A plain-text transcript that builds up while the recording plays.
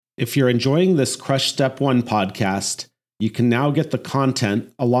If you're enjoying this Crush Step 1 podcast, you can now get the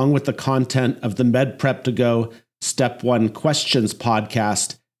content along with the content of the MedPrep2Go Step 1 Questions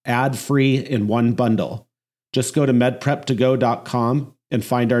podcast ad-free in one bundle. Just go to medprep2go.com and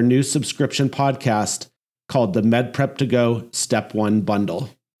find our new subscription podcast called the MedPrep2Go Step 1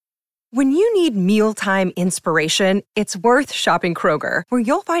 Bundle. When you need mealtime inspiration, it's worth shopping Kroger, where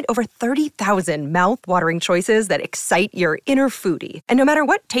you'll find over 30,000 mouth-watering choices that excite your inner foodie. And no matter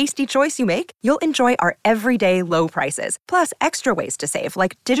what tasty choice you make, you'll enjoy our everyday low prices, plus extra ways to save,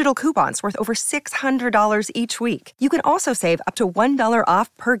 like digital coupons worth over $600 each week. You can also save up to $1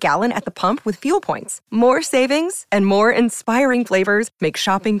 off per gallon at the pump with fuel points. More savings and more inspiring flavors make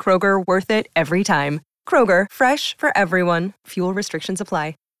shopping Kroger worth it every time. Kroger, fresh for everyone. Fuel restrictions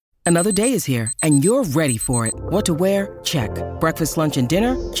apply. Another day is here, and you're ready for it. What to wear? Check. Breakfast, lunch, and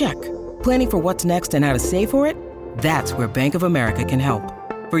dinner? Check. Planning for what's next and how to save for it? That's where Bank of America can help.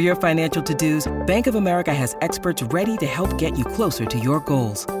 For your financial to-dos, Bank of America has experts ready to help get you closer to your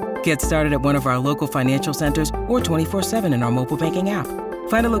goals. Get started at one of our local financial centers or 24/7 in our mobile banking app.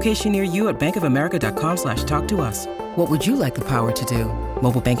 Find a location near you at bankofamerica.com/talktous. What would you like the power to do?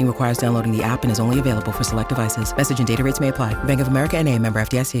 Mobile banking requires downloading the app and is only available for select devices. Message and data rates may apply. Bank of America N.A., member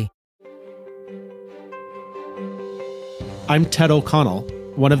FDIC. I'm Ted O'Connell,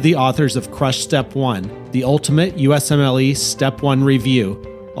 one of the authors of Crush Step 1, the ultimate USMLE Step 1 review,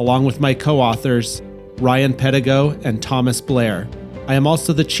 along with my co-authors, Ryan Pedigo and Thomas Blair. I am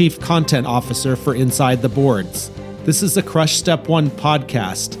also the Chief Content Officer for Inside the Boards. This is the Crush Step 1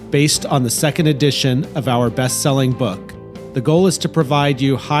 podcast based on the second edition of our best-selling book. The goal is to provide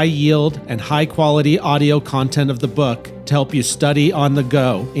you high-yield and high-quality audio content of the book to help you study on the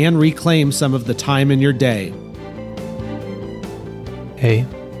go and reclaim some of the time in your day. Hey,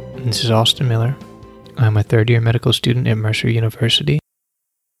 this is Austin Miller. I'm a third-year medical student at Mercer University,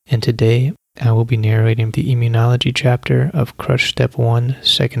 and today I will be narrating the immunology chapter of Crush Step 1,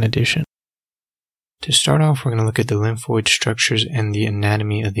 second edition. To start off, we're going to look at the lymphoid structures and the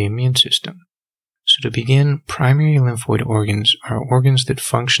anatomy of the immune system. So to begin, primary lymphoid organs are organs that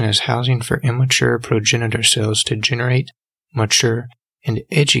function as housing for immature progenitor cells to generate, mature, and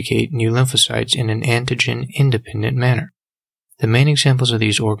educate new lymphocytes in an antigen-independent manner. The main examples of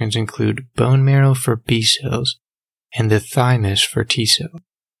these organs include bone marrow for B cells and the thymus for T cells.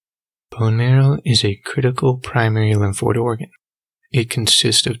 Bone marrow is a critical primary lymphoid organ. It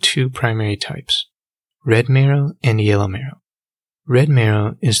consists of two primary types, red marrow and yellow marrow. Red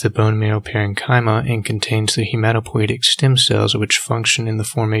marrow is the bone marrow parenchyma and contains the hematopoietic stem cells which function in the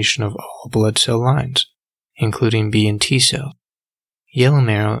formation of all blood cell lines, including B and T cells. Yellow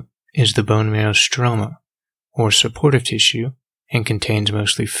marrow is the bone marrow stroma, or supportive tissue, and contains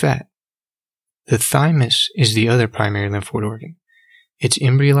mostly fat. The thymus is the other primary lymphoid organ. Its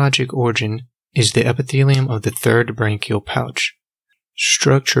embryologic origin is the epithelium of the third branchial pouch.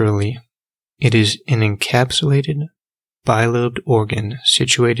 Structurally, it is an encapsulated, bilobed organ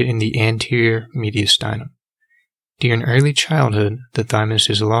situated in the anterior mediastinum. During early childhood, the thymus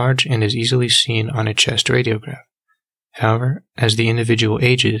is large and is easily seen on a chest radiograph. However, as the individual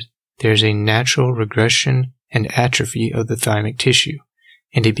ages, there is a natural regression and atrophy of the thymic tissue,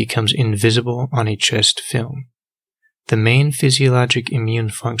 and it becomes invisible on a chest film. The main physiologic immune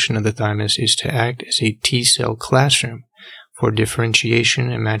function of the thymus is to act as a T-cell classroom for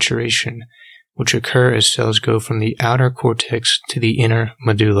differentiation and maturation, which occur as cells go from the outer cortex to the inner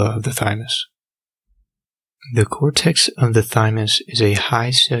medulla of the thymus. The cortex of the thymus is a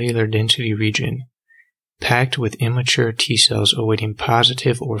high cellular density region packed with immature T cells awaiting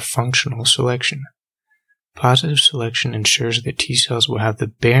positive or functional selection. Positive selection ensures that T cells will have the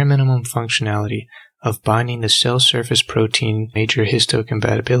bare minimum functionality of binding the cell surface protein major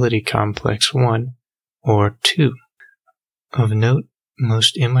histocompatibility complex 1 or 2. Of note,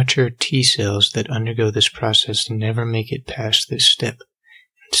 most immature T cells that undergo this process never make it past this step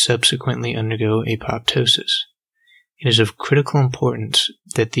and subsequently undergo apoptosis. It is of critical importance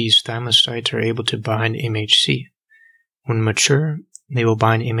that these thymocytes are able to bind MHC. When mature, they will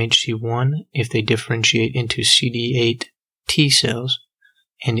bind MHC1 if they differentiate into CD8 T cells,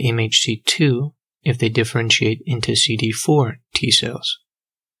 and MHC2 if they differentiate into CD4 T cells.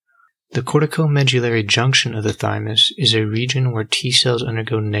 The corticomedullary junction of the thymus is a region where T cells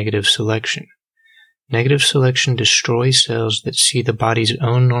undergo negative selection. Negative selection destroys cells that see the body's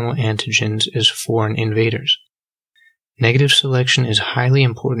own normal antigens as foreign invaders. Negative selection is highly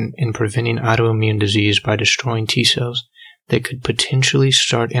important in preventing autoimmune disease by destroying T cells that could potentially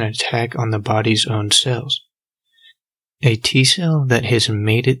start an attack on the body's own cells. A T cell that has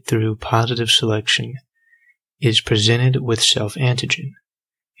made it through positive selection is presented with self-antigen.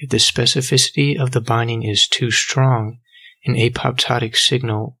 If the specificity of the binding is too strong, an apoptotic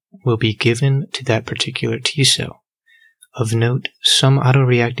signal will be given to that particular T cell. Of note, some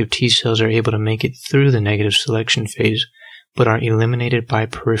autoreactive T cells are able to make it through the negative selection phase, but are eliminated by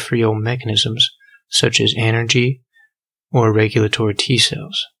peripheral mechanisms such as anergy or regulatory T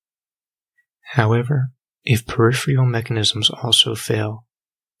cells. However, if peripheral mechanisms also fail,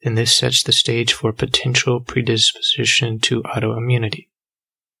 then this sets the stage for potential predisposition to autoimmunity.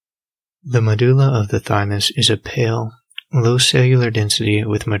 The medulla of the thymus is a pale, low cellular density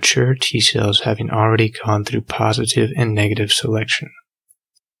with mature T cells having already gone through positive and negative selection.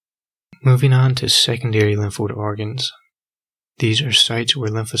 Moving on to secondary lymphoid organs. These are sites where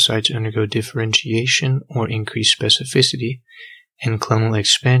lymphocytes undergo differentiation or increased specificity and clonal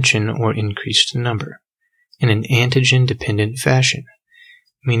expansion or increased number in an antigen-dependent fashion,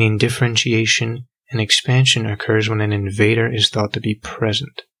 meaning differentiation and expansion occurs when an invader is thought to be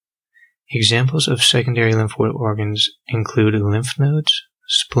present. Examples of secondary lymphoid organs include lymph nodes,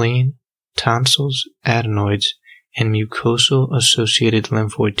 spleen, tonsils, adenoids, and mucosal-associated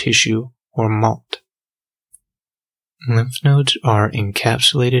lymphoid tissue, or MALT. Lymph nodes are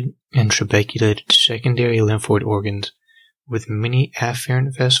encapsulated and trabeculated secondary lymphoid organs with many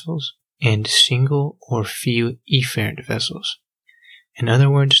afferent vessels and single or few efferent vessels. In other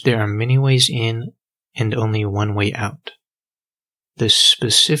words, there are many ways in and only one way out. The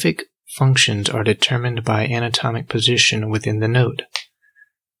specific functions are determined by anatomic position within the node,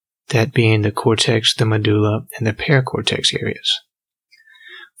 that being the cortex, the medulla, and the paracortex areas.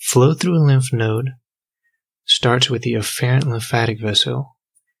 Flow through a lymph node starts with the afferent lymphatic vessel,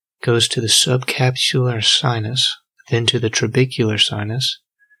 goes to the subcapsular sinus, then to the trabecular sinus,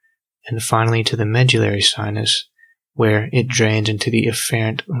 and finally to the medullary sinus, where it drains into the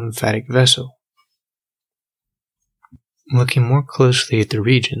afferent lymphatic vessel. Looking more closely at the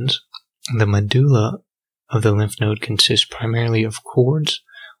regions, the medulla of the lymph node consists primarily of cords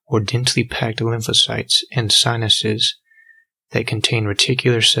or densely packed lymphocytes and sinuses that contain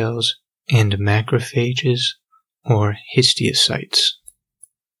reticular cells and macrophages or histiocytes.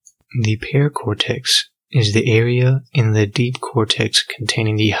 The paracortex is the area in the deep cortex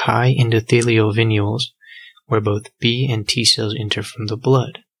containing the high endothelial venules where both B and T cells enter from the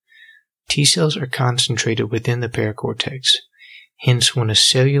blood. T cells are concentrated within the paracortex. Hence, when a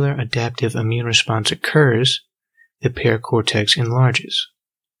cellular adaptive immune response occurs, the paracortex enlarges.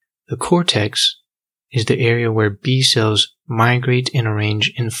 The cortex is the area where B cells migrate and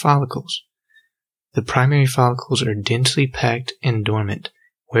arrange in follicles. The primary follicles are densely packed and dormant,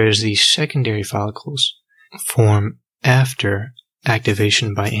 whereas the secondary follicles form after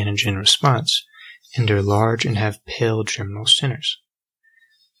activation by antigen response and are large and have pale germinal centers.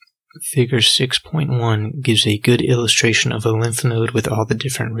 Figure 6.1 gives a good illustration of a lymph node with all the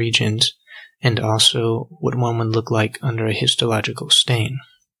different regions and also what one would look like under a histological stain.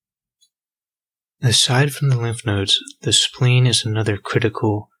 Aside from the lymph nodes, the spleen is another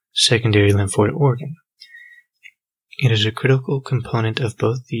critical secondary lymphoid organ. It is a critical component of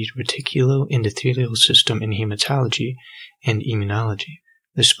both the reticuloendothelial system in hematology and immunology.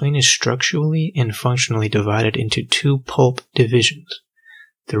 The spleen is structurally and functionally divided into two pulp divisions.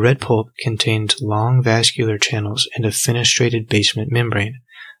 The red pulp contains long vascular channels and a fenestrated basement membrane,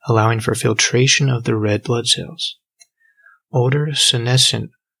 allowing for filtration of the red blood cells. Older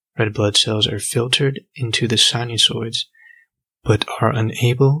senescent red blood cells are filtered into the sinusoids, but are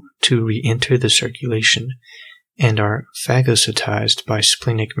unable to re-enter the circulation and are phagocytized by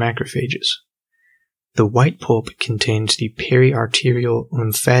splenic macrophages. The white pulp contains the periarterial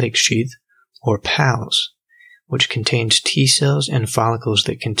lymphatic sheath, or PALS, which contains T cells and follicles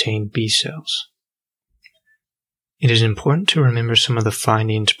that contain B cells. It is important to remember some of the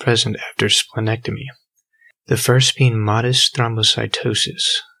findings present after splenectomy. The first being modest thrombocytosis.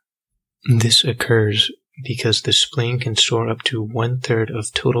 This occurs because the spleen can store up to 1/3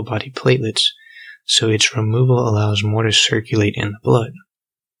 of total body platelets, so its removal allows more to circulate in the blood.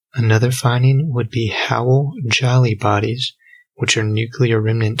 Another finding would be Howell-Jolly bodies, which are nuclear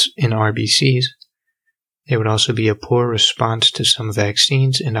remnants in RBCs. There would also be a poor response to some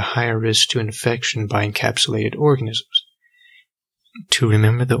vaccines and a higher risk to infection by encapsulated organisms. To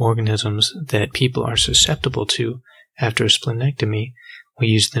remember the organisms that people are susceptible to after a splenectomy, we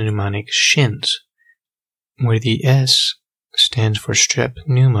use the mnemonic SHINS, where the S stands for strep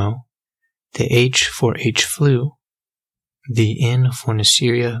pneumo, the H for H flu, the N for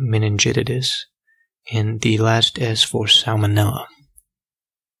Neisseria meningitidis, and the last S for salmonella.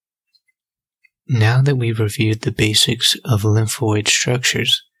 Now that we've reviewed the basics of lymphoid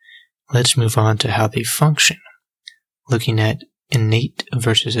structures, let's move on to how they function, looking at innate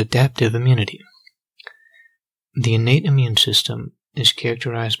versus adaptive immunity. The innate immune system is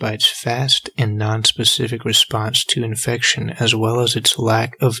characterized by its fast and non-specific response to infection as well as its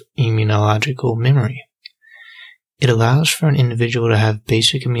lack of immunological memory. It allows for an individual to have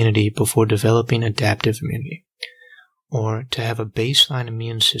basic immunity before developing adaptive immunity, or to have a baseline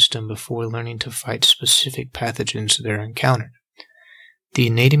immune system before learning to fight specific pathogens that are encountered. The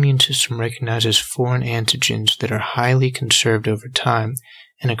innate immune system recognizes foreign antigens that are highly conserved over time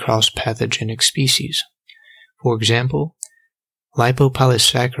and across pathogenic species. For example,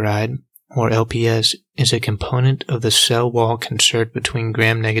 lipopolysaccharide, or LPS, is a component of the cell wall conserved between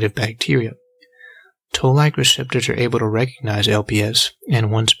gram-negative bacteria. Toll-like receptors are able to recognize LPS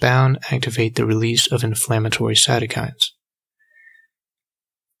and, once bound, activate the release of inflammatory cytokines.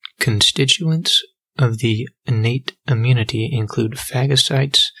 Constituents of the innate immunity include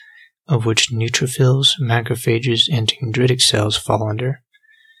phagocytes, of which neutrophils, macrophages, and dendritic cells fall under.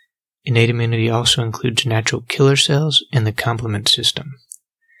 Innate immunity also includes natural killer cells and the complement system.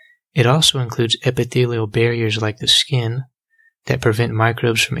 It also includes epithelial barriers like the skin that prevent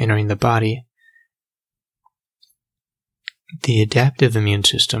microbes from entering the body. The adaptive immune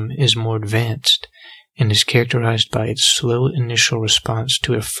system is more advanced and is characterized by its slow initial response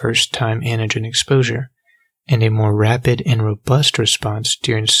to a first-time antigen exposure and a more rapid and robust response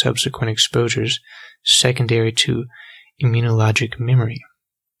during subsequent exposures secondary to immunologic memory.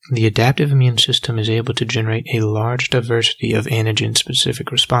 The adaptive immune system is able to generate a large diversity of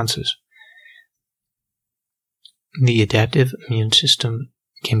antigen-specific responses. The adaptive immune system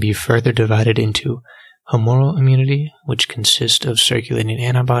can be further divided into humoral immunity, which consists of circulating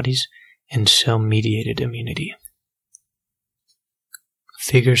antibodies, and cell-mediated immunity.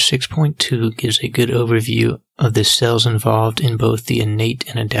 Figure 6.2 gives a good overview of the cells involved in both the innate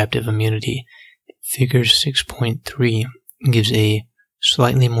and adaptive immunity. Figure 6.3 gives a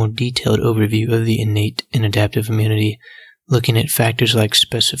slightly more detailed overview of the innate and adaptive immunity, looking at factors like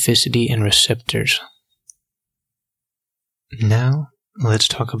specificity and receptors. Now, let's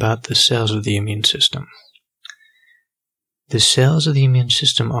talk about the cells of the immune system. The cells of the immune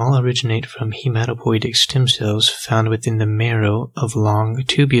system all originate from hematopoietic stem cells found within the marrow of long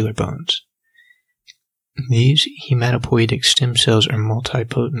tubular bones. These hematopoietic stem cells are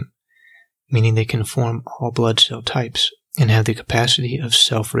multipotent, meaning they can form all blood cell types and have the capacity of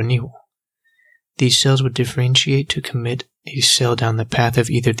self-renewal. These cells would differentiate to commit a cell down the path of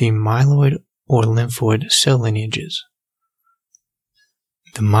either the myeloid or lymphoid cell lineages.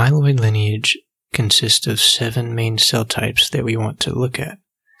 The myeloid lineage consists of 7 main cell types that we want to look at.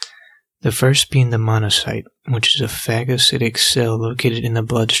 The first being the monocyte, which is a phagocytic cell located in the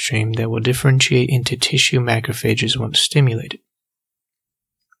bloodstream that will differentiate into tissue macrophages once stimulated.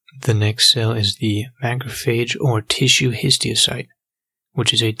 The next cell is the macrophage or tissue histiocyte,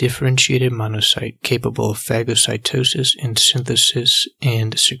 which is a differentiated monocyte capable of phagocytosis and synthesis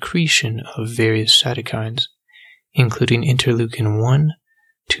and secretion of various cytokines, including interleukin-1,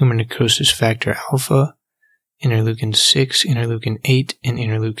 tumor necrosis factor alpha, interleukin-6, interleukin-8, and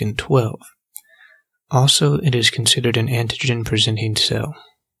interleukin-12. Also, it is considered an antigen-presenting cell.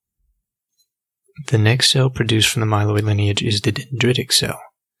 The next cell produced from the myeloid lineage is the dendritic cell.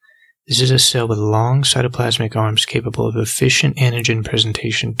 This is a cell with long cytoplasmic arms capable of efficient antigen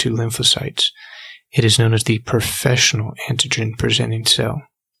presentation to lymphocytes. It is known as the professional antigen-presenting cell.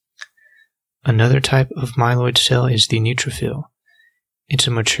 Another type of myeloid cell is the neutrophil. It's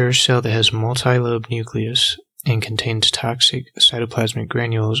a mature cell that has multi-lobe nucleus and contains toxic cytoplasmic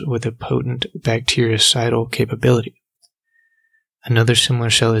granules with a potent bactericidal capability. Another similar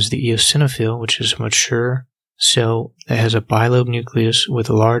cell is the eosinophil, which is a mature cell that has a bilobe nucleus with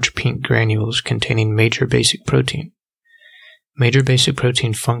large pink granules containing major basic protein. Major basic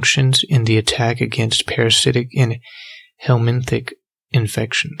protein functions in the attack against parasitic and helminthic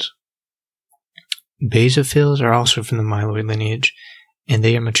infections. Basophils are also from the myeloid lineage, and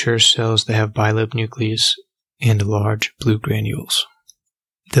they are mature cells that have bilobe nucleus and large blue granules.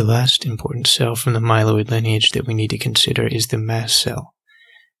 The last important cell from the myeloid lineage that we need to consider is the mast cell.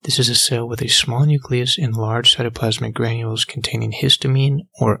 This is a cell with a small nucleus and large cytoplasmic granules containing histamine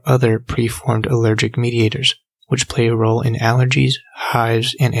or other preformed allergic mediators, which play a role in allergies,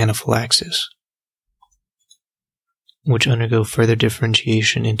 hives, and anaphylaxis, which undergo further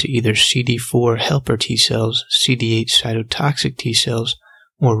differentiation into either CD4 helper T cells, CD8 cytotoxic T cells,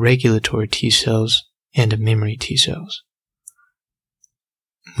 or regulatory T cells and memory T cells.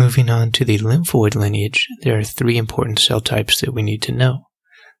 Moving on to the lymphoid lineage, there are 3 important cell types that we need to know.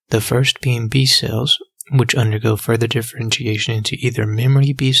 The first being B cells, which undergo further differentiation into either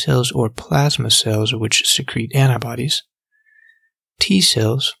memory B cells or plasma cells which secrete antibodies. T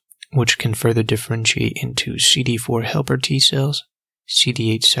cells, which can further differentiate into CD4 helper T cells,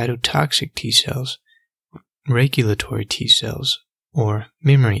 CD8 cytotoxic T cells, regulatory T cells, or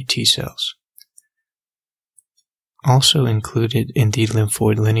memory T cells. Also included in the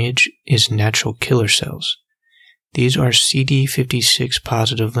lymphoid lineage is natural killer cells. These are CD56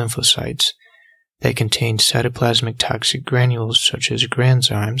 positive lymphocytes that contain cytoplasmic toxic granules such as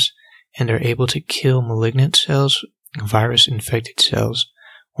granzymes and are able to kill malignant cells, virus-infected cells,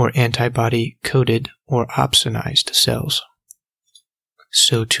 or antibody-coated or opsonized cells.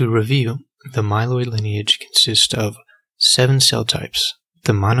 So to review, the myeloid lineage consists of 7 cell types: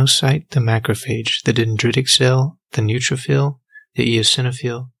 the monocyte, the macrophage, the dendritic cell, the neutrophil, the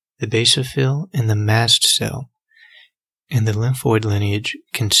eosinophil, the basophil, and the mast cell. And the lymphoid lineage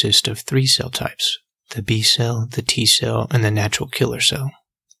consists of 3 cell types: the B cell, the T cell, and the natural killer cell.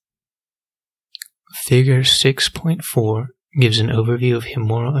 Figure 6.4 gives an overview of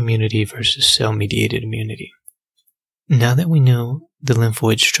humoral immunity versus cell-mediated immunity. Now that we know the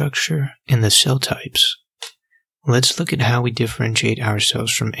lymphoid structure and the cell types, let's look at how we differentiate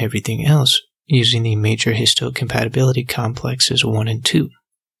ourselves from everything else using the major histocompatibility complexes 1 and 2.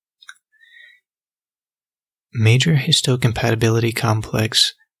 Major histocompatibility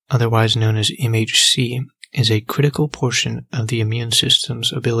complex, otherwise known as MHC, is a critical portion of the immune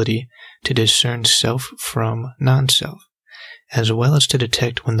system's ability to discern self from non-self, as well as to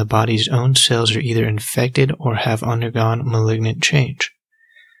detect when the body's own cells are either infected or have undergone malignant change.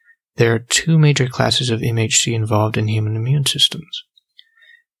 There are 2 major classes of MHC involved in human immune systems.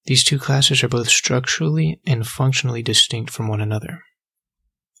 These 2 classes are both structurally and functionally distinct from one another.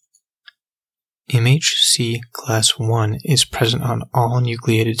 MHC class 1 is present on all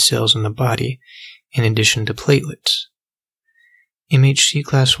nucleated cells in the body, in addition to platelets. MHC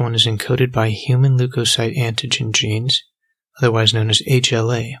class 1 is encoded by human leukocyte antigen genes, otherwise known as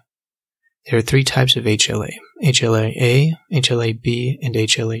HLA. There are 3 types of HLA: HLA-A, HLA-B, and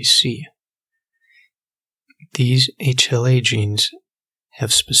HLA-C. These HLA genes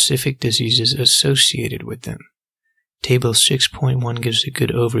have specific diseases associated with them. Table 6.1 gives a good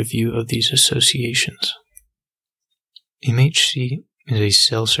overview of these associations. MHC is a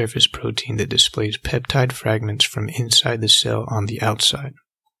cell surface protein that displays peptide fragments from inside the cell on the outside.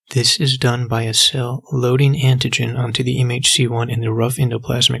 This is done by a cell loading antigen onto the MHC1 in the rough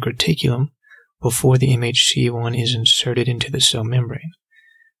endoplasmic reticulum before the MHC1 is inserted into the cell membrane.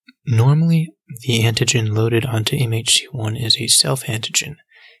 Normally, the antigen loaded onto MHC1 is a self-antigen,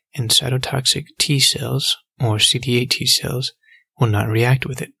 and cytotoxic T cells, or CD8 T cells, will not react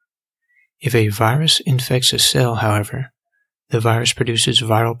with it. If a virus infects a cell, however, the virus produces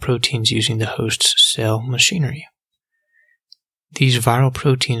viral proteins using the host's cell machinery. These viral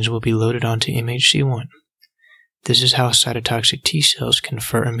proteins will be loaded onto MHC1. This is how cytotoxic T cells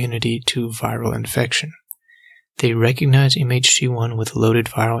confer immunity to viral infection. They recognize MHC1 with loaded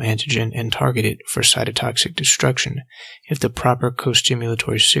viral antigen and target it for cytotoxic destruction if the proper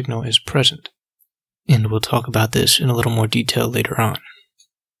co-stimulatory signal is present. And we'll talk about this in a little more detail later on.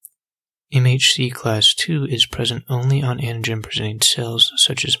 MHC class 2 is present only on antigen-presenting cells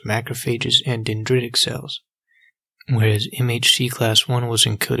such as macrophages and dendritic cells, whereas MHC class 1 was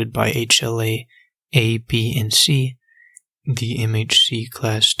encoded by HLA A, B, and C. The MHC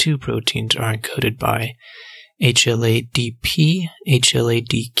class 2 proteins are encoded by HLA-DP,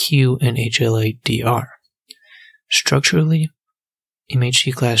 HLA-DQ, and HLA-DR. Structurally,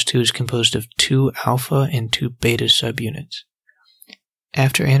 MHC class 2 is composed of 2 alpha and 2 beta subunits.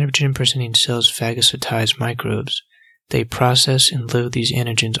 After antigen-presenting cells phagocytize microbes, they process and load these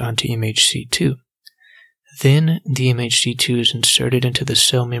antigens onto MHC2. Then, the MHC2 is inserted into the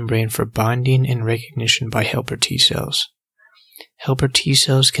cell membrane for binding and recognition by helper T cells. Helper T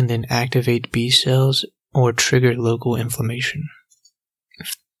cells can then activate B cells or trigger local inflammation.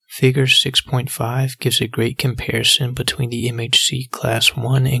 Figure 6.5 gives a great comparison between the MHC class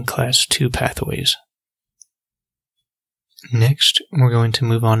 1 and class 2 pathways. Next, we're going to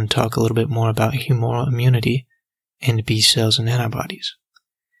move on and talk a little bit more about humoral immunity and B cells and antibodies.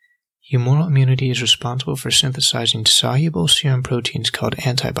 Humoral immunity is responsible for synthesizing soluble serum proteins called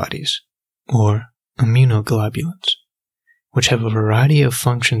antibodies, or immunoglobulins, which have a variety of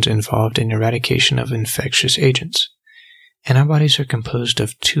functions involved in eradication of infectious agents. Antibodies are composed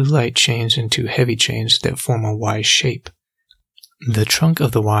of 2 light chains and 2 heavy chains that form a Y shape. The trunk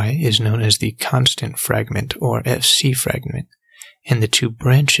of the Y is known as the constant fragment, or FC fragment, and the 2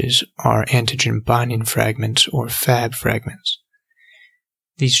 branches are antigen binding fragments, or Fab fragments.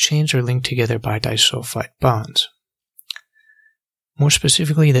 These chains are linked together by disulfide bonds. More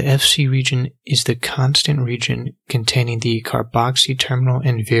specifically, the Fc region is the constant region containing the carboxy terminal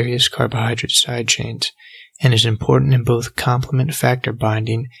and various carbohydrate side chains, and is important in both complement factor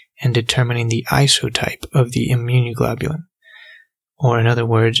binding and determining the isotype of the immunoglobulin, or in other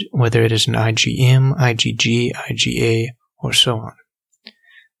words, whether it is an IgM, IgG, IgA, or so on.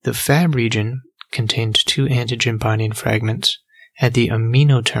 The Fab region contains two antigen binding fragments at the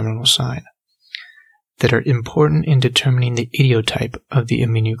amino terminal site that are important in determining the idiotype of the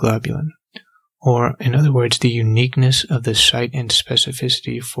immunoglobulin, or in other words, the uniqueness of the site and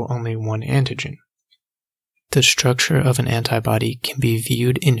specificity for only one antigen. The structure of an antibody can be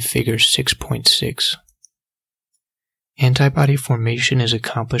viewed in Figure 6.6. Antibody formation is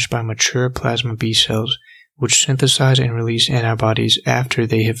accomplished by mature plasma B cells, which synthesize and release antibodies after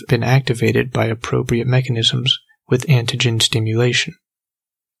they have been activated by appropriate mechanisms with antigen stimulation.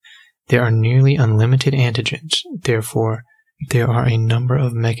 There are nearly unlimited antigens, therefore, there are a number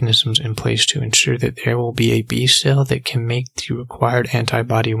of mechanisms in place to ensure that there will be a B cell that can make the required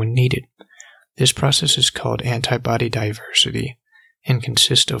antibody when needed. This process is called antibody diversity and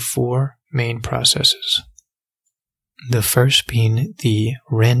consists of four main processes. The first being the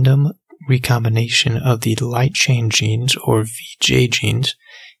random recombination of the light chain genes, or VJ genes,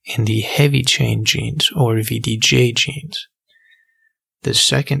 and the heavy chain genes, or VDJ genes. The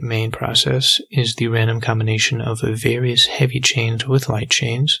second main process is the random combination of various heavy chains with light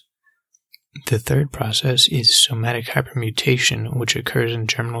chains. The third process is somatic hypermutation, which occurs in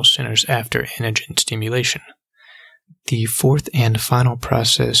germinal centers after antigen stimulation. The fourth and final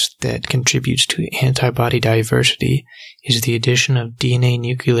process that contributes to antibody diversity is the addition of DNA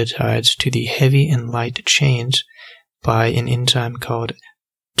nucleotides to the heavy and light chains by an enzyme called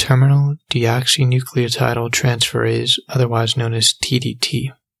terminal deoxynucleotide transferase, otherwise known as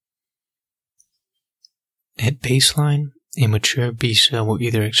TDT. At baseline, a mature B cell will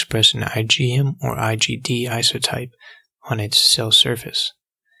either express an IgM or IgD isotype on its cell surface.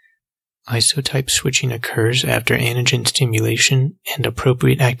 Isotype switching occurs after antigen stimulation and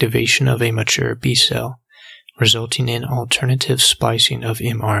appropriate activation of a mature B cell, resulting in alternative splicing of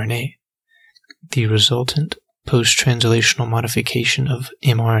mRNA. The resultant post-translational modification of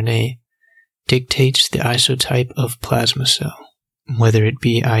mRNA dictates the isotype of plasma cell, whether it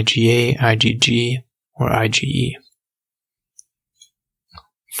be IgA, IgG, or IgE.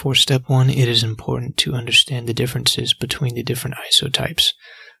 For step 1, it is important to understand the differences between the different isotypes,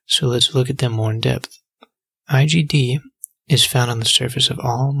 so let's look at them more in depth. IgD is found on the surface of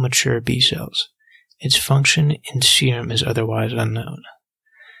all mature B cells. Its function in serum is otherwise unknown.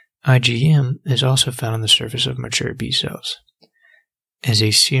 IgM is also found on the surface of mature B cells. As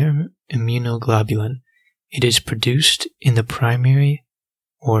a serum immunoglobulin, it is produced in the primary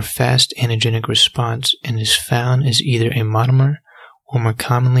or fast antigenic response and is found as either a monomer or more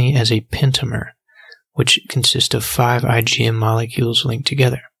commonly as a pentamer, which consists of 5 IgM molecules linked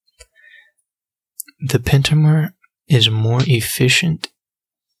together. The pentamer is more efficient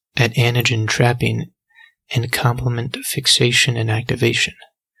at antigen trapping and complement fixation and activation.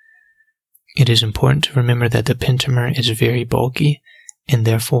 It is important to remember that the pentamer is very bulky and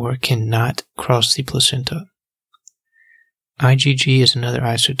therefore cannot cross the placenta. IgG is another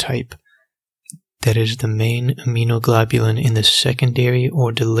isotype that is the main immunoglobulin in the secondary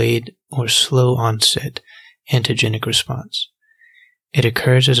or delayed or slow onset antigenic response. It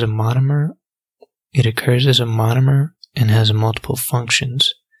occurs as a monomer and has multiple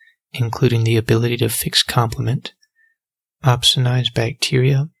functions, including the ability to fix complement, opsonize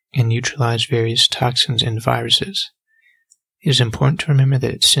bacteria, and neutralize various toxins and viruses. It is important to remember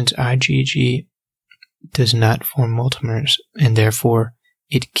that since IgG does not form multimers, and therefore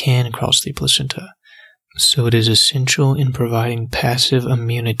it can cross the placenta, so it is essential in providing passive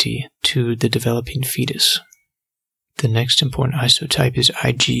immunity to the developing fetus. The next important isotype is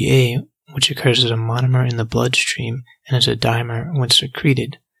IgA, which occurs as a monomer in the bloodstream and as a dimer when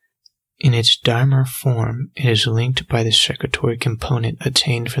secreted. In its dimer form, it is linked by the secretory component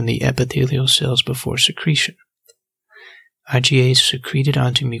attained from the epithelial cells before secretion. IgA is secreted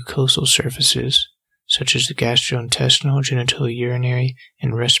onto mucosal surfaces, such as the gastrointestinal, genitourinary,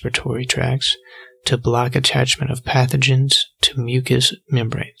 and respiratory tracts, to block attachment of pathogens to mucous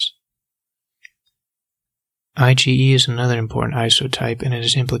membranes. IgE is another important isotype, and it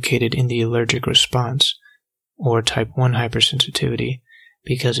is implicated in the allergic response, or type 1 hypersensitivity,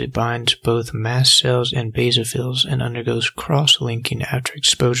 because it binds both mast cells and basophils and undergoes cross-linking after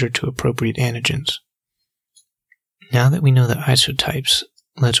exposure to appropriate antigens. Now that we know the isotypes,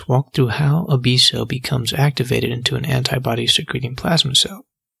 let's walk through how a B cell becomes activated into an antibody-secreting plasma cell.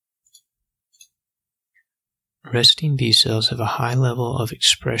 Resting B cells have a high level of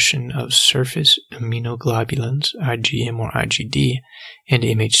expression of surface immunoglobulins, IgM or IgD, and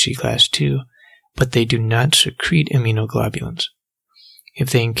MHC class II, but they do not secrete immunoglobulins.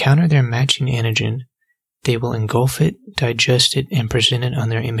 If they encounter their matching antigen, they will engulf it, digest it, and present it on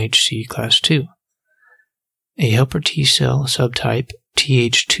their MHC class II. A helper T cell subtype,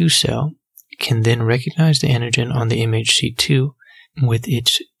 Th2 cell, can then recognize the antigen on the MHC2 with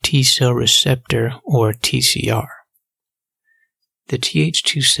its T cell receptor, or TCR. The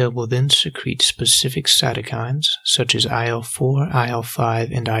Th2 cell will then secrete specific cytokines, such as IL-4,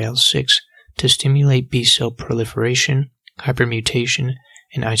 IL-5, and IL-6, to stimulate B cell proliferation, hypermutation,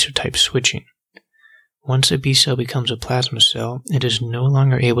 and isotype switching. Once a B cell becomes a plasma cell, it is no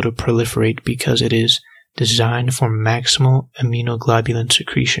longer able to proliferate because it is designed for maximal immunoglobulin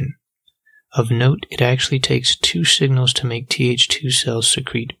secretion. Of note, it actually takes two signals to make Th2 cells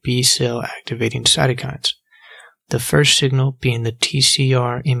secrete B cell activating cytokines. The first signal being the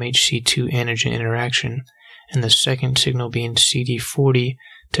TCR-MHC2 antigen interaction, and the second signal being CD40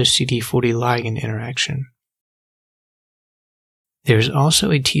 to CD40 ligand interaction. There is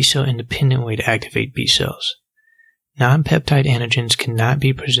also a T cell independent way to activate B cells. Non-peptide antigens cannot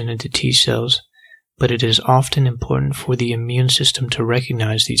be presented to T cells, but it is often important for the immune system to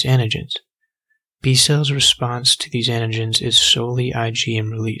recognize these antigens. B cells' response to these antigens is solely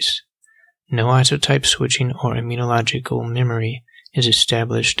IgM release. No isotype switching or immunological memory is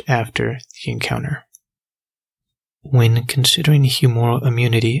established after the encounter. When considering humoral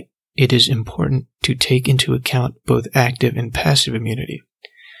immunity, it is important to take into account both active and passive immunity.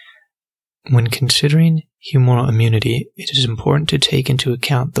 When considering humoral immunity, it is important to take into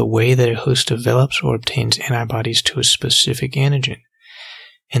account the way that a host develops or obtains antibodies to a specific antigen,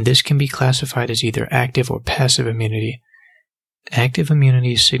 and this can be classified as either active or passive immunity. Active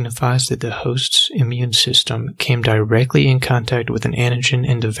immunity signifies that the host's immune system came directly in contact with an antigen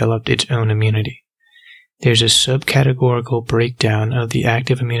and developed its own immunity. There's a subcategorical breakdown of the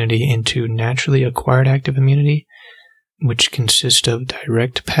active immunity into naturally acquired active immunity, which consists of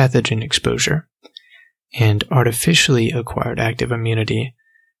direct pathogen exposure, and artificially acquired active immunity,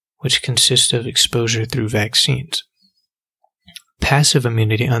 which consists of exposure through vaccines. Passive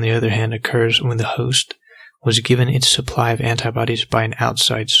immunity, on the other hand, occurs when the host was given its supply of antibodies by an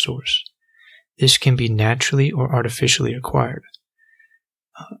outside source. This can be naturally or artificially acquired.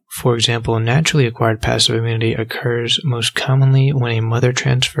 For example, naturally acquired passive immunity occurs most commonly when a mother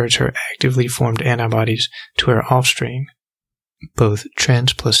transfers her actively formed antibodies to her offspring, both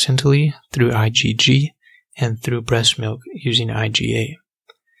transplacentally through IgG and through breast milk using IgA.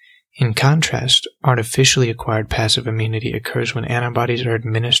 In contrast, artificially acquired passive immunity occurs when antibodies are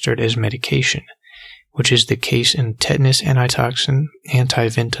administered as medication, which is the case in tetanus antitoxin,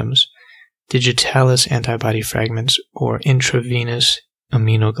 antiventums, digitalis antibody fragments, or intravenous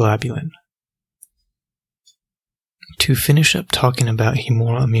immunoglobulin. To finish up talking about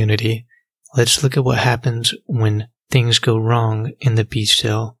humoral immunity, let's look at what happens when things go wrong in the B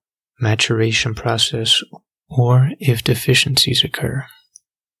cell maturation process, or if deficiencies occur.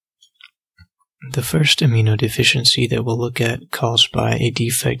 The first immunodeficiency that we'll look at caused by a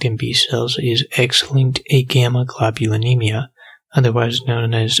defect in B cells is X-linked agammaglobulinemia, otherwise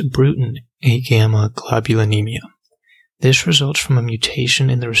known as Bruton agammaglobulinemia. This results from a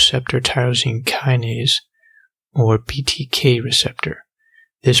mutation in the receptor tyrosine kinase, or BTK receptor.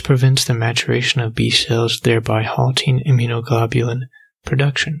 This prevents the maturation of B cells, thereby halting immunoglobulin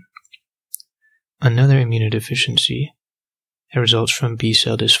production. Another immunodeficiency that results from B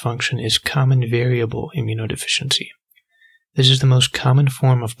cell dysfunction is common variable immunodeficiency. This is the most common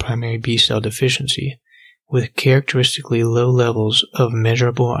form of primary B cell deficiency, with characteristically low levels of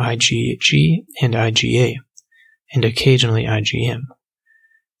measurable IgG and IgA, and occasionally IgM.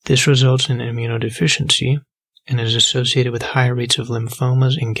 This results in immunodeficiency and is associated with higher rates of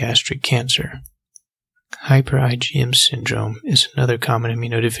lymphomas and gastric cancer. Hyper-IgM syndrome is another common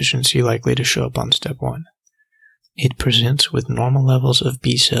immunodeficiency likely to show up on step 1. It presents with normal levels of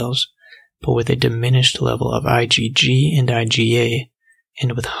B cells, but with a diminished level of IgG and IgA,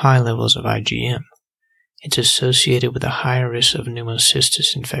 and with high levels of IgM. It's associated with a higher risk of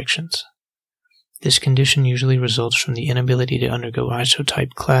pneumocystis infections. This condition usually results from the inability to undergo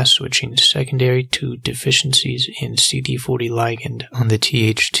isotype class switching secondary to deficiencies in CD40 ligand on the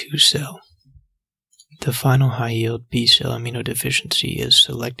Th2 cell. The final high-yield B cell immunodeficiency is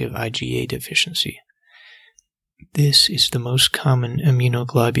selective IgA deficiency. This is the most common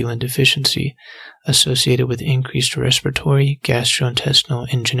immunoglobulin deficiency associated with increased respiratory,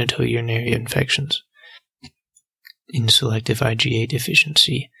 gastrointestinal, and genitourinary infections. In selective IgA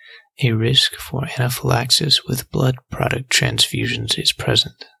deficiency, a risk for anaphylaxis with blood product transfusions is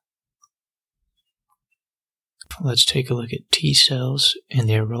present. Let's take a look at T cells and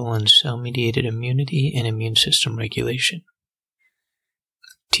their role in cell-mediated immunity and immune system regulation.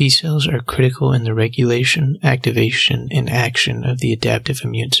 T cells are critical in the regulation, activation, and action of the adaptive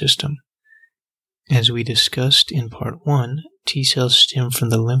immune system. As we discussed in Part 1, T cells stem from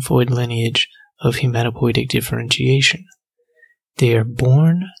the lymphoid lineage of hematopoietic differentiation. They are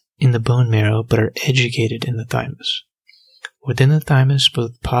born in the bone marrow but are educated in the thymus. Within the thymus,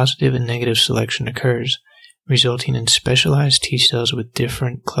 both positive and negative selection occurs, resulting in specialized T cells with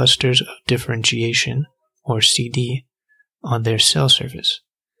different clusters of differentiation, or CD, on their cell surface.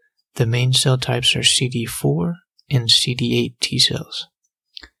 The main cell types are CD4 and CD8 T cells.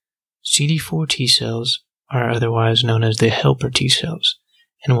 CD4 T cells are otherwise known as the helper T cells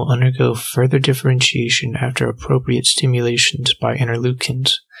and will undergo further differentiation after appropriate stimulations by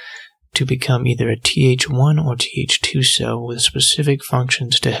interleukins to become either a Th1 or Th2 cell with specific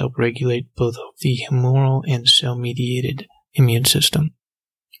functions to help regulate both the humoral and cell-mediated immune system.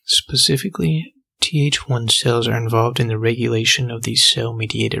 Specifically, Th1 cells are involved in the regulation of the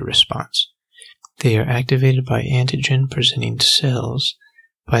cell-mediated response. They are activated by antigen-presenting cells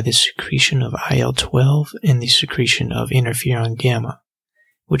by the secretion of IL-12 and the secretion of interferon gamma,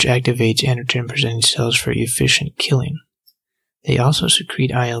 which activates antigen-presenting cells for efficient killing. They also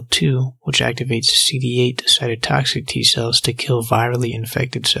secrete IL-2, which activates CD8 cytotoxic T cells to kill virally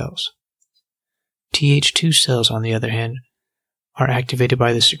infected cells. Th2 cells, on the other hand, are activated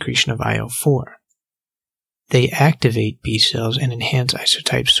by the secretion of IL-4. They activate B cells and enhance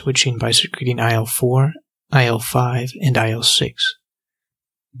isotype switching by secreting IL-4, IL-5, and IL-6.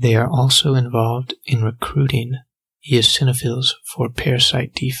 They are also involved in recruiting eosinophils for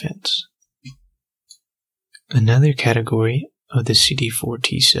parasite defense. Another category of the CD4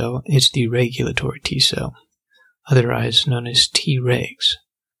 T cell is the regulatory T cell, otherwise known as Tregs,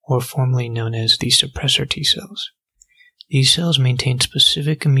 or formerly known as the suppressor T cells. These cells maintain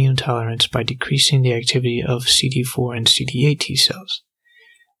specific immune tolerance by decreasing the activity of CD4 and CD8 T cells.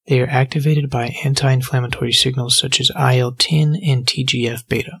 They are activated by anti-inflammatory signals such as IL-10 and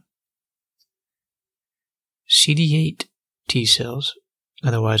TGF-beta. CD8 T cells,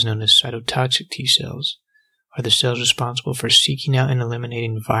 otherwise known as cytotoxic T cells, are the cells responsible for seeking out and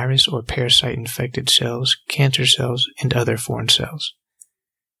eliminating virus or parasite-infected cells, cancer cells, and other foreign cells.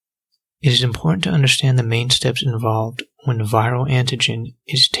 It is important to understand the main steps involved when viral antigen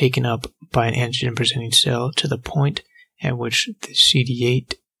is taken up by an antigen-presenting cell to the point at which the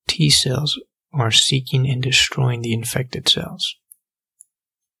CD8 T cells are seeking and destroying the infected cells.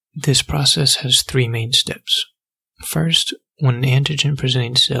 This process has three main steps. First, when an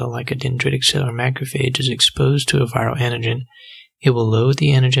antigen-presenting cell like a dendritic cell or macrophage is exposed to a viral antigen, it will load the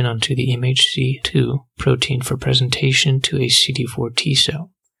antigen onto the MHC2 protein for presentation to a CD4 T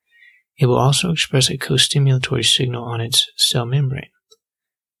cell. It will also express a co-stimulatory signal on its cell membrane.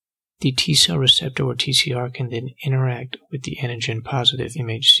 The T cell receptor or TCR can then interact with the antigen-positive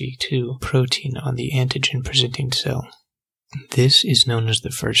MHC2 protein on the antigen-presenting cell. This is known as the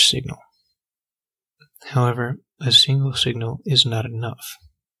first signal. However, a single signal is not enough.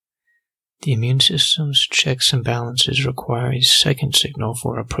 The immune system's checks and balances require a second signal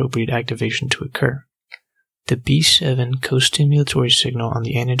for appropriate activation to occur. The B7 co-stimulatory signal on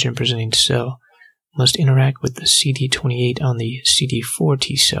the antigen-presenting cell must interact with the CD28 on the CD4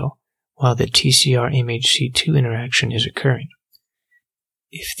 T cell while the TCR-MHC2 interaction is occurring.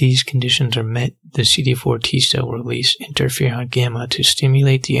 If these conditions are met, the CD4 T cell will release interferon gamma to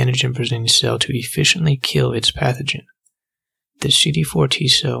stimulate the antigen-presenting cell to efficiently kill its pathogen. The CD4 T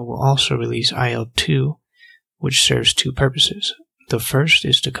cell will also release IL-2, which serves two purposes. The first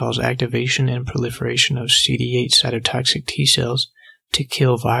is to cause activation and proliferation of CD8 cytotoxic T cells to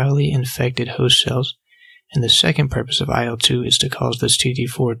kill virally infected host cells, and the second purpose of IL-2 is to cause the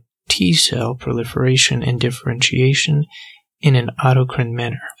CD4 T cell proliferation and differentiation in an autocrine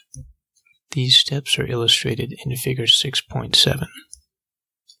manner. These steps are illustrated in Figure 6.7.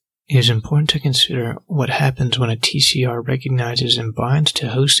 It is important to consider what happens when a TCR recognizes and binds to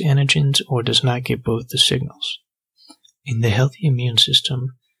host antigens or does not get both the signals. In the healthy immune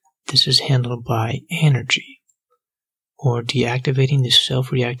system, this is handled by anergy, or deactivating the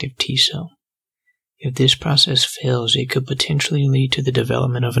self-reactive T cell. If this process fails, it could potentially lead to the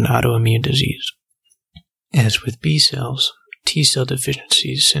development of an autoimmune disease. As with B cells, T cell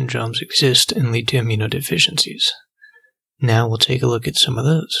deficiencies syndromes exist and lead to immunodeficiencies. Now we'll take a look at some of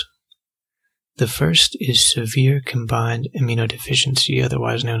those. The first is severe combined immunodeficiency,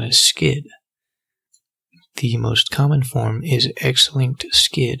 otherwise known as SCID. The most common form is X-linked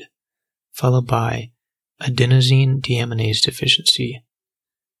SCID, followed by adenosine deaminase deficiency.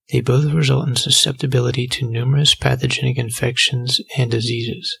 They both result in susceptibility to numerous pathogenic infections and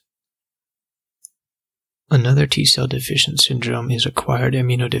diseases. Another T-cell deficient syndrome is acquired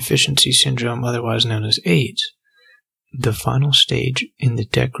immunodeficiency syndrome, otherwise known as AIDS. The final stage in the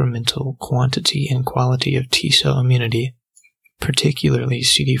decremental quantity and quality of T-cell immunity, particularly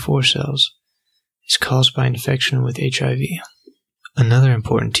CD4 cells, is caused by infection with HIV. Another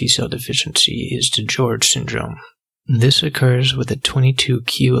important T-cell deficiency is DeGeorge syndrome. This occurs with a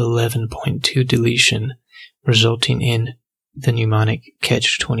 22q11.2 deletion, resulting in the mnemonic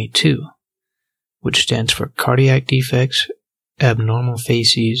CATCH22, which stands for cardiac defects, abnormal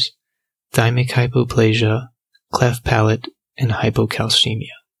facies, thymic hypoplasia, cleft palate, and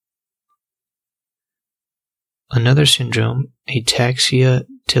hypocalcemia. Another syndrome, ataxia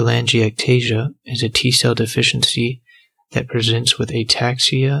telangiectasia, is a T-cell deficiency that presents with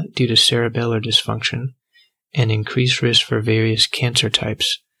ataxia due to cerebellar dysfunction and increased risk for various cancer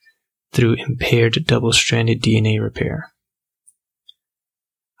types through impaired double-stranded DNA repair.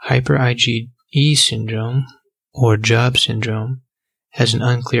 Hyper-IgE syndrome, or Job syndrome, has an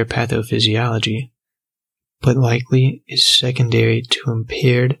unclear pathophysiology, but likely is secondary to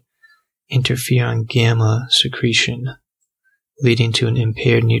impaired interferon gamma secretion, leading to an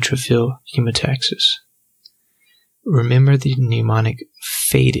impaired neutrophil chemotaxis. Remember the mnemonic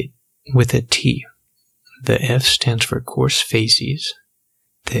FADED with a T. The F stands for coarse facies.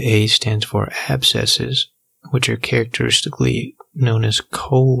 The A stands for abscesses, which are characteristically known as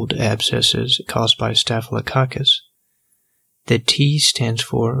cold abscesses caused by Staphylococcus. The T stands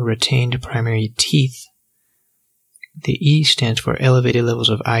for retained primary teeth. The E stands for elevated levels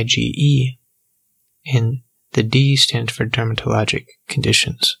of IgE, and the D stands for dermatologic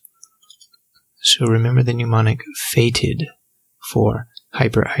conditions. So remember the mnemonic FATED for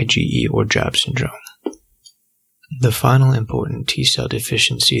hyper-IgE or Job syndrome. The final important T-cell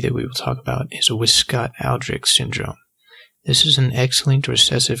deficiency that we will talk about is Wiskott-Aldrich syndrome. This is an X-linked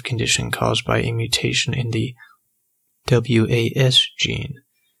recessive condition caused by a mutation in the WAS gene,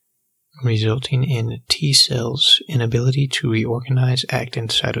 resulting in T cells' inability to reorganize actin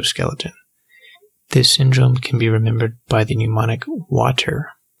cytoskeleton. This syndrome can be remembered by the mnemonic WATER.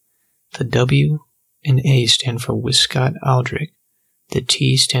 The W and A stand for Wiskott-Aldrich, the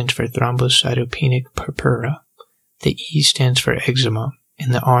T stands for thrombocytopenic purpura, the E stands for eczema,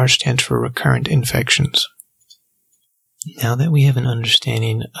 and the R stands for recurrent infections. Now that we have an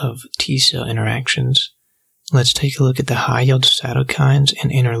understanding of T-cell interactions, let's take a look at the high-yield cytokines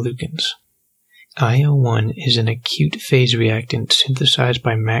and interleukins. IL-1 is an acute phase reactant synthesized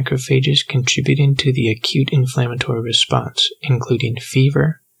by macrophages contributing to the acute inflammatory response, including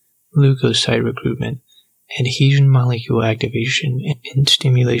fever, leukocyte recruitment, adhesion molecule activation, and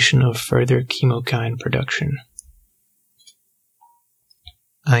stimulation of further chemokine production.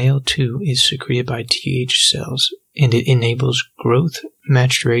 IL-2 is secreted by Th cells, and it enables growth,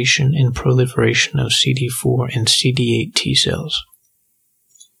 maturation, and proliferation of CD4 and CD8 T cells.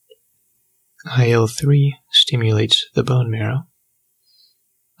 IL-3 stimulates the bone marrow.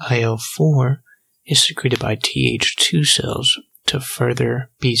 IL-4 is secreted by Th2 cells to further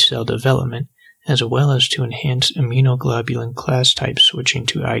B cell development, as well as to enhance immunoglobulin class type switching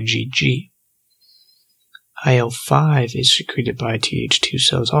to IgG. IL-5 is secreted by Th2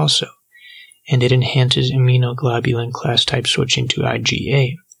 cells also, and it enhances immunoglobulin class type switching to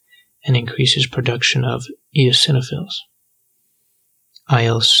IgA and increases production of eosinophils.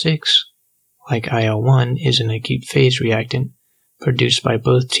 IL-6, like IL-1, is an acute phase reactant produced by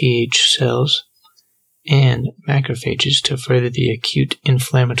both Th cells and macrophages to further the acute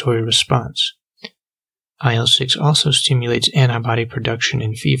inflammatory response. IL-6 also stimulates antibody production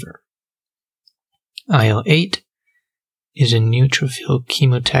in fever. IL-8 is a neutrophil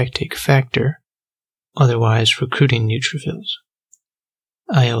chemotactic factor, otherwise recruiting neutrophils.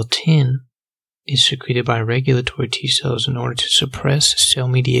 IL-10 is secreted by regulatory T cells in order to suppress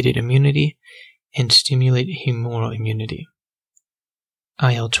cell-mediated immunity and stimulate humoral immunity.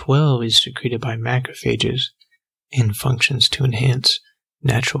 IL-12 is secreted by macrophages and functions to enhance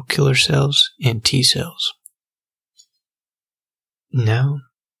natural killer cells and T cells. Now,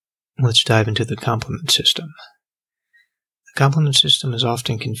 let's dive into the complement system. The complement system is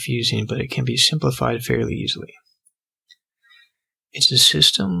often confusing, but it can be simplified fairly easily. It's a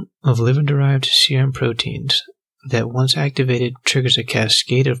system of liver-derived serum proteins that, once activated, triggers a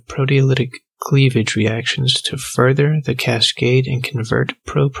cascade of proteolytic cleavage reactions to further the cascade and convert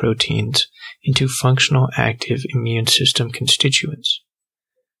proproteins into functional active immune system constituents.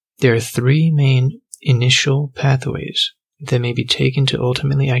 There are three main initial pathways that may be taken to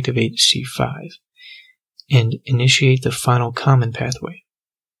ultimately activate C5 and initiate the final common pathway,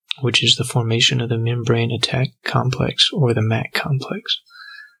 which is the formation of the membrane attack complex, or the MAC complex.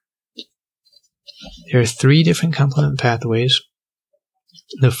 There are 3 different complement pathways.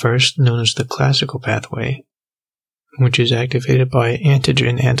 The first, known as the classical pathway, which is activated by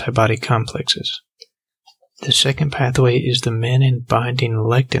antigen-antibody complexes. The second pathway is the menin-binding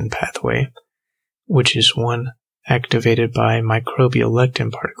lectin pathway, which is one activated by microbial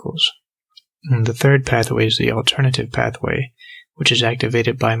lectin particles. And the third pathway is the alternative pathway, which is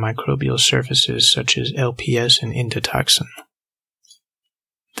activated by microbial surfaces such as LPS and endotoxin.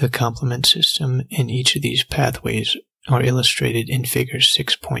 The complement system in each of these pathways are illustrated in Figure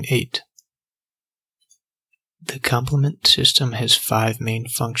 6.8. The complement system has 5 main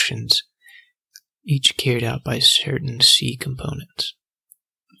functions, each carried out by certain C components.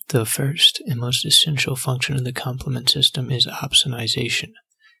 The first and most essential function of the complement system is opsonization,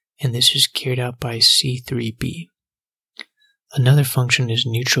 and this is carried out by C3b. Another function is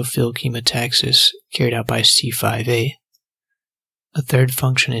neutrophil chemotaxis, carried out by C5a. A third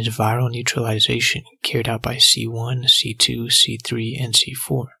function is viral neutralization, carried out by C1, C2, C3, and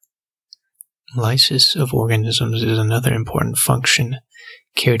C4. Lysis of organisms is another important function,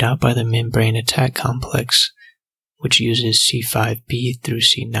 carried out by the membrane attack complex, which uses C5b through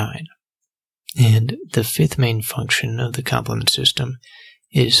C9. And the 5th main function of the complement system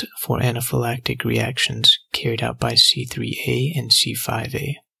is for anaphylactic reactions, carried out by C3a and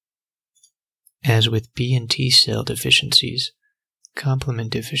C5a. As with B and T cell deficiencies,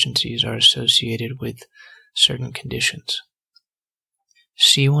 complement deficiencies are associated with certain conditions.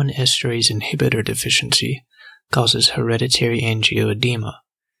 C1 esterase inhibitor deficiency causes hereditary angioedema.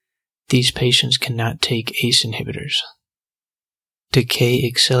 These patients cannot take ACE inhibitors. Decay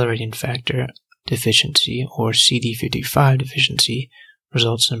accelerating factor deficiency, or CD55 deficiency,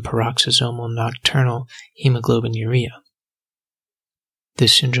 results in peroxisomal nocturnal hemoglobinuria.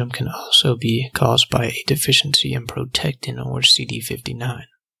 This syndrome can also be caused by a deficiency in protectin, or CD59.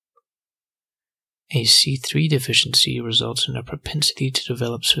 A C3 deficiency results in a propensity to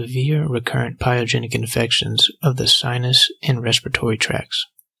develop severe recurrent pyogenic infections of the sinus and respiratory tracts.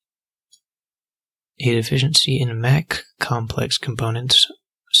 A deficiency in MAC complex components,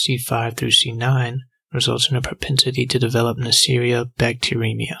 C5 through C9, results in a propensity to develop Neisseria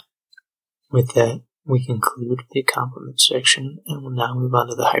bacteremia. With that, we conclude the complement section and will now move on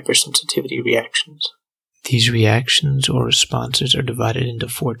to the hypersensitivity reactions. These reactions or responses are divided into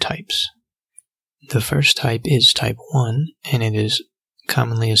 4 types. The first type is type 1, and it is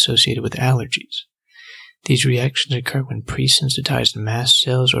commonly associated with allergies. These reactions occur when pre-sensitized mast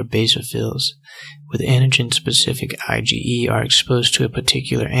cells or basophils with antigen-specific IgE are exposed to a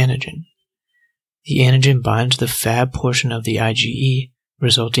particular antigen. The antigen binds the Fab portion of the IgE,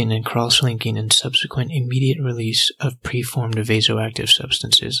 resulting in cross-linking and subsequent immediate release of preformed vasoactive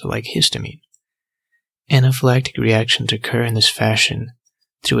substances like histamine. Anaphylactic reactions occur in this fashion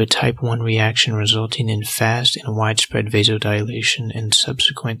through a type 1 reaction resulting in fast and widespread vasodilation and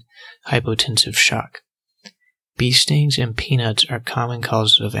subsequent hypotensive shock. Bee stings and peanuts are common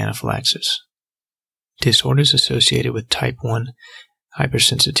causes of anaphylaxis. Disorders associated with type 1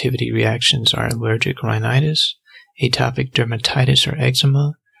 hypersensitivity reactions are allergic rhinitis, atopic dermatitis or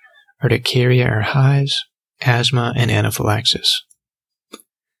eczema, urticaria or hives, asthma, and anaphylaxis.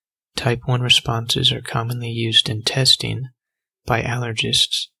 Type 1 responses are commonly used in testing by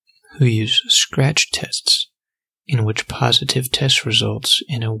allergists who use scratch tests, in which positive test results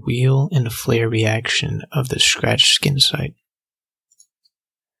in a wheal and flare reaction of the scratched skin site.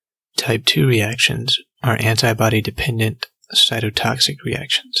 Type 2 reactions are antibody-dependent cytotoxic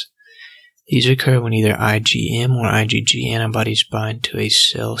reactions. These occur when either IgM or IgG antibodies bind to a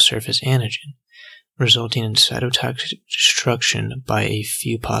cell surface antigen, resulting in cytotoxic destruction by a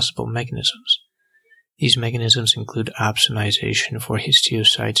few possible mechanisms. These mechanisms include opsonization for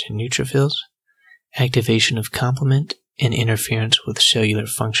histiocytes and neutrophils, activation of complement, and interference with cellular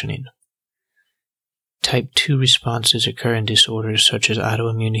functioning. Type 2 responses occur in disorders such as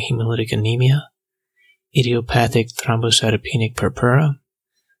autoimmune hemolytic anemia, idiopathic thrombocytopenic purpura,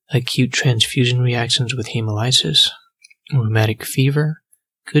 acute transfusion reactions with hemolysis, rheumatic fever,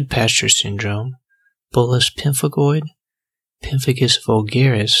 Goodpasture syndrome, bullous pemphigoid, pemphigus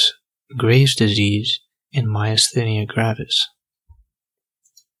vulgaris, Graves' disease, and myasthenia gravis.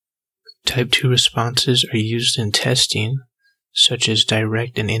 Type 2 responses are used in testing, such as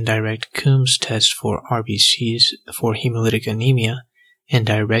direct and indirect Coombs tests for RBCs for hemolytic anemia, and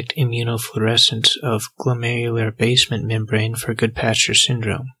direct immunofluorescence of glomerular basement membrane for Goodpasture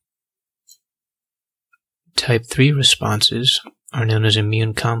syndrome. Type 3 responses are known as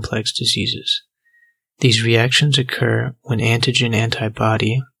immune complex diseases. These reactions occur when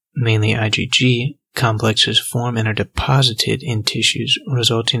antigen-antibody, mainly IgG, complexes form and are deposited in tissues,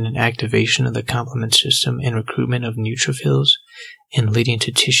 resulting in activation of the complement system and recruitment of neutrophils and leading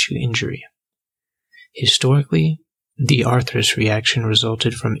to tissue injury. Historically, the Arthros reaction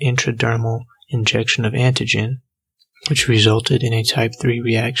resulted from intradermal injection of antigen, which resulted in a type 3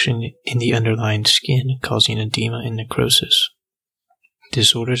 reaction in the underlying skin, causing edema and necrosis.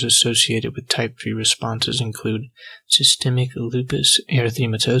 Disorders associated with type 3 responses include systemic lupus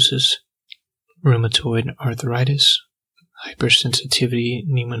erythematosus, rheumatoid arthritis, hypersensitivity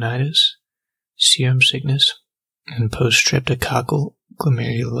pneumonitis, serum sickness, and post-streptococcal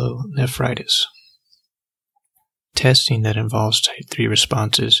glomerulonephritis. Testing that involves type 3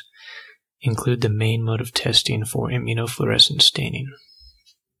 responses include the main mode of testing for immunofluorescence staining.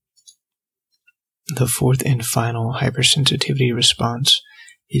 The fourth and final hypersensitivity response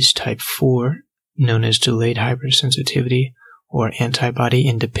is type 4, known as delayed hypersensitivity or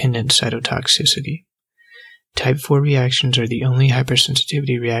antibody-independent cytotoxicity. Type 4 reactions are the only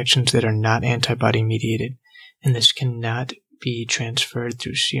hypersensitivity reactions that are not antibody-mediated, and this cannot be transferred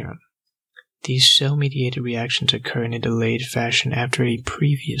through serum. These cell-mediated reactions occur in a delayed fashion after a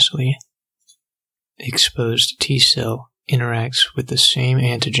previously exposed T cell interacts with the same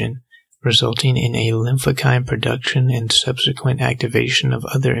antigen, resulting in a lymphokine production and subsequent activation of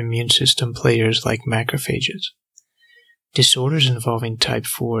other immune system players like macrophages. Disorders involving type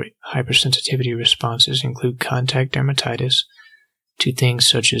 4 hypersensitivity responses include contact dermatitis to things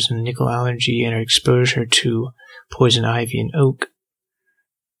such as nickel allergy and exposure to poison ivy and oak,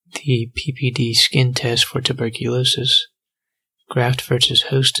 the PPD skin test for tuberculosis, graft versus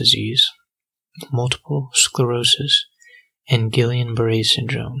host disease, multiple sclerosis, and Guillain-Barré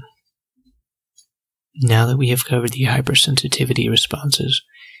syndrome. Now that we have covered the hypersensitivity responses,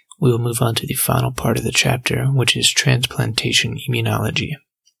 we will move on to the final part of the chapter, which is transplantation immunology.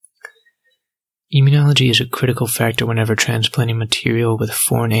 Immunology is a critical factor whenever transplanting material with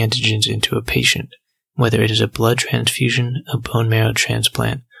foreign antigens into a patient, whether it is a blood transfusion, a bone marrow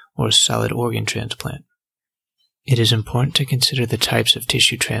transplant, or a solid organ transplant. It is important to consider the types of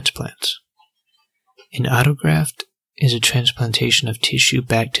tissue transplants. An autograft is a transplantation of tissue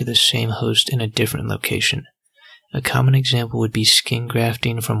back to the same host in a different location. A common example would be skin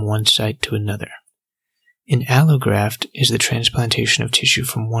grafting from one site to another. An allograft is the transplantation of tissue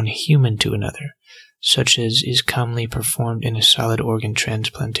from one human to another, such as is commonly performed in a solid organ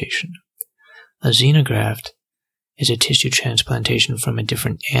transplantation. A xenograft is a tissue transplantation from a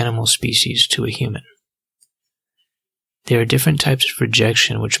different animal species to a human. There are different types of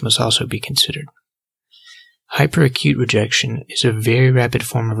rejection which must also be considered. Hyperacute rejection is a very rapid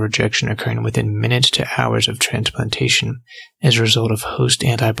form of rejection occurring within minutes to hours of transplantation as a result of host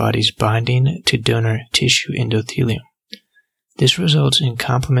antibodies binding to donor tissue endothelium. This results in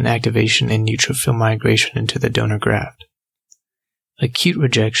complement activation and neutrophil migration into the donor graft. Acute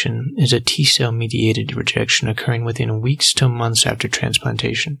rejection is a T-cell mediated rejection occurring within weeks to months after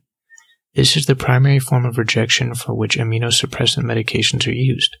transplantation. This is the primary form of rejection for which immunosuppressant medications are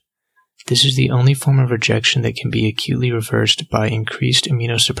used. This is the only form of rejection that can be acutely reversed by increased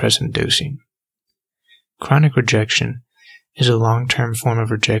immunosuppressant dosing. Chronic rejection is a long-term form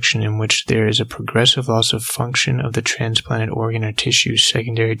of rejection in which there is a progressive loss of function of the transplanted organ or tissue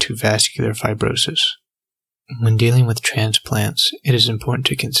secondary to vascular fibrosis. When dealing with transplants, it is important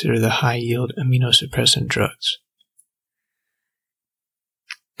to consider the high-yield immunosuppressant drugs.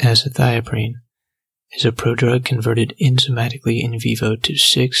 Azathioprine is a prodrug converted enzymatically in vivo to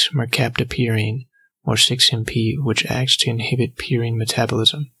 6-mercaptopurine, or 6-MP, which acts to inhibit purine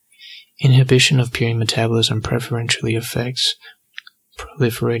metabolism. Inhibition of purine metabolism preferentially affects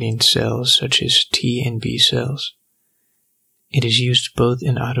proliferating cells such as T and B cells. It is used both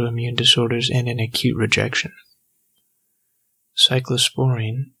in autoimmune disorders and in acute rejection.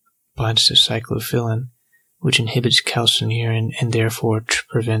 Cyclosporine binds to cyclophilin, which inhibits calcineurin and therefore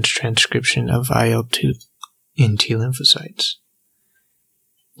prevents transcription of IL-2 in T lymphocytes.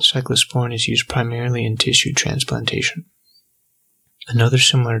 Cyclosporine is used primarily in tissue transplantation. Another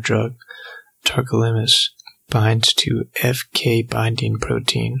similar drug, tacrolimus, binds to FK binding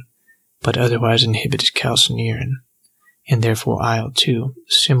protein, but otherwise inhibits calcineurin, and therefore IL-2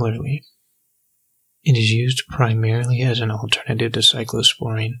 similarly. It is used primarily as an alternative to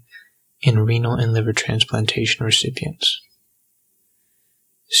cyclosporine in renal and liver transplantation recipients.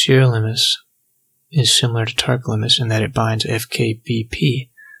 Sirolimus is similar to tacrolimus in that it binds FKBP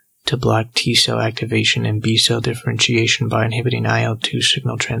to block T-cell activation and B-cell differentiation by inhibiting IL-2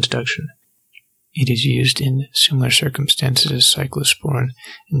 signal transduction. It is used in similar circumstances as cyclosporin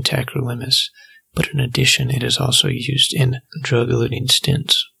and tacrolimus, but in addition it is also used in drug-eluting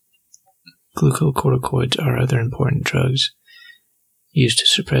stents. Glucocorticoids are other important drugs used to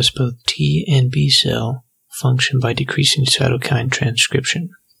suppress both T and B cell function by decreasing cytokine transcription.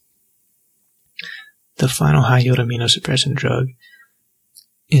 The final high-yield immunosuppressant drug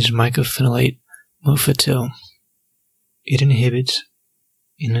is mycophenolate mofetil. It inhibits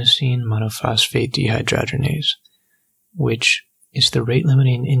inosine monophosphate dehydrogenase, which is the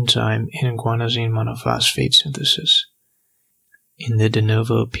rate-limiting enzyme in guanosine monophosphate synthesis in the de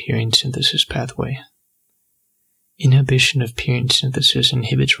novo purine synthesis pathway. Inhibition of purine synthesis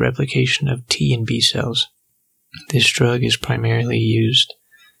inhibits replication of T and B cells. This drug is primarily used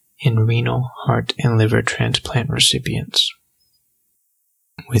in renal, heart, and liver transplant recipients.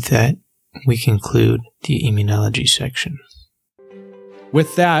 With that, we conclude the immunology section.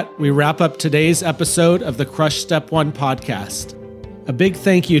 With that, we wrap up today's episode of the Crush Step 1 podcast. A big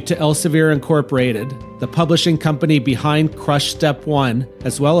thank you to Elsevier Incorporated, the publishing company behind Crush Step 1,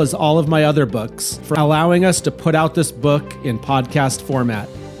 as well as all of my other books, for allowing us to put out this book in podcast format.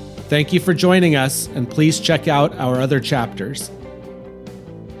 Thank you for joining us, and please check out our other chapters.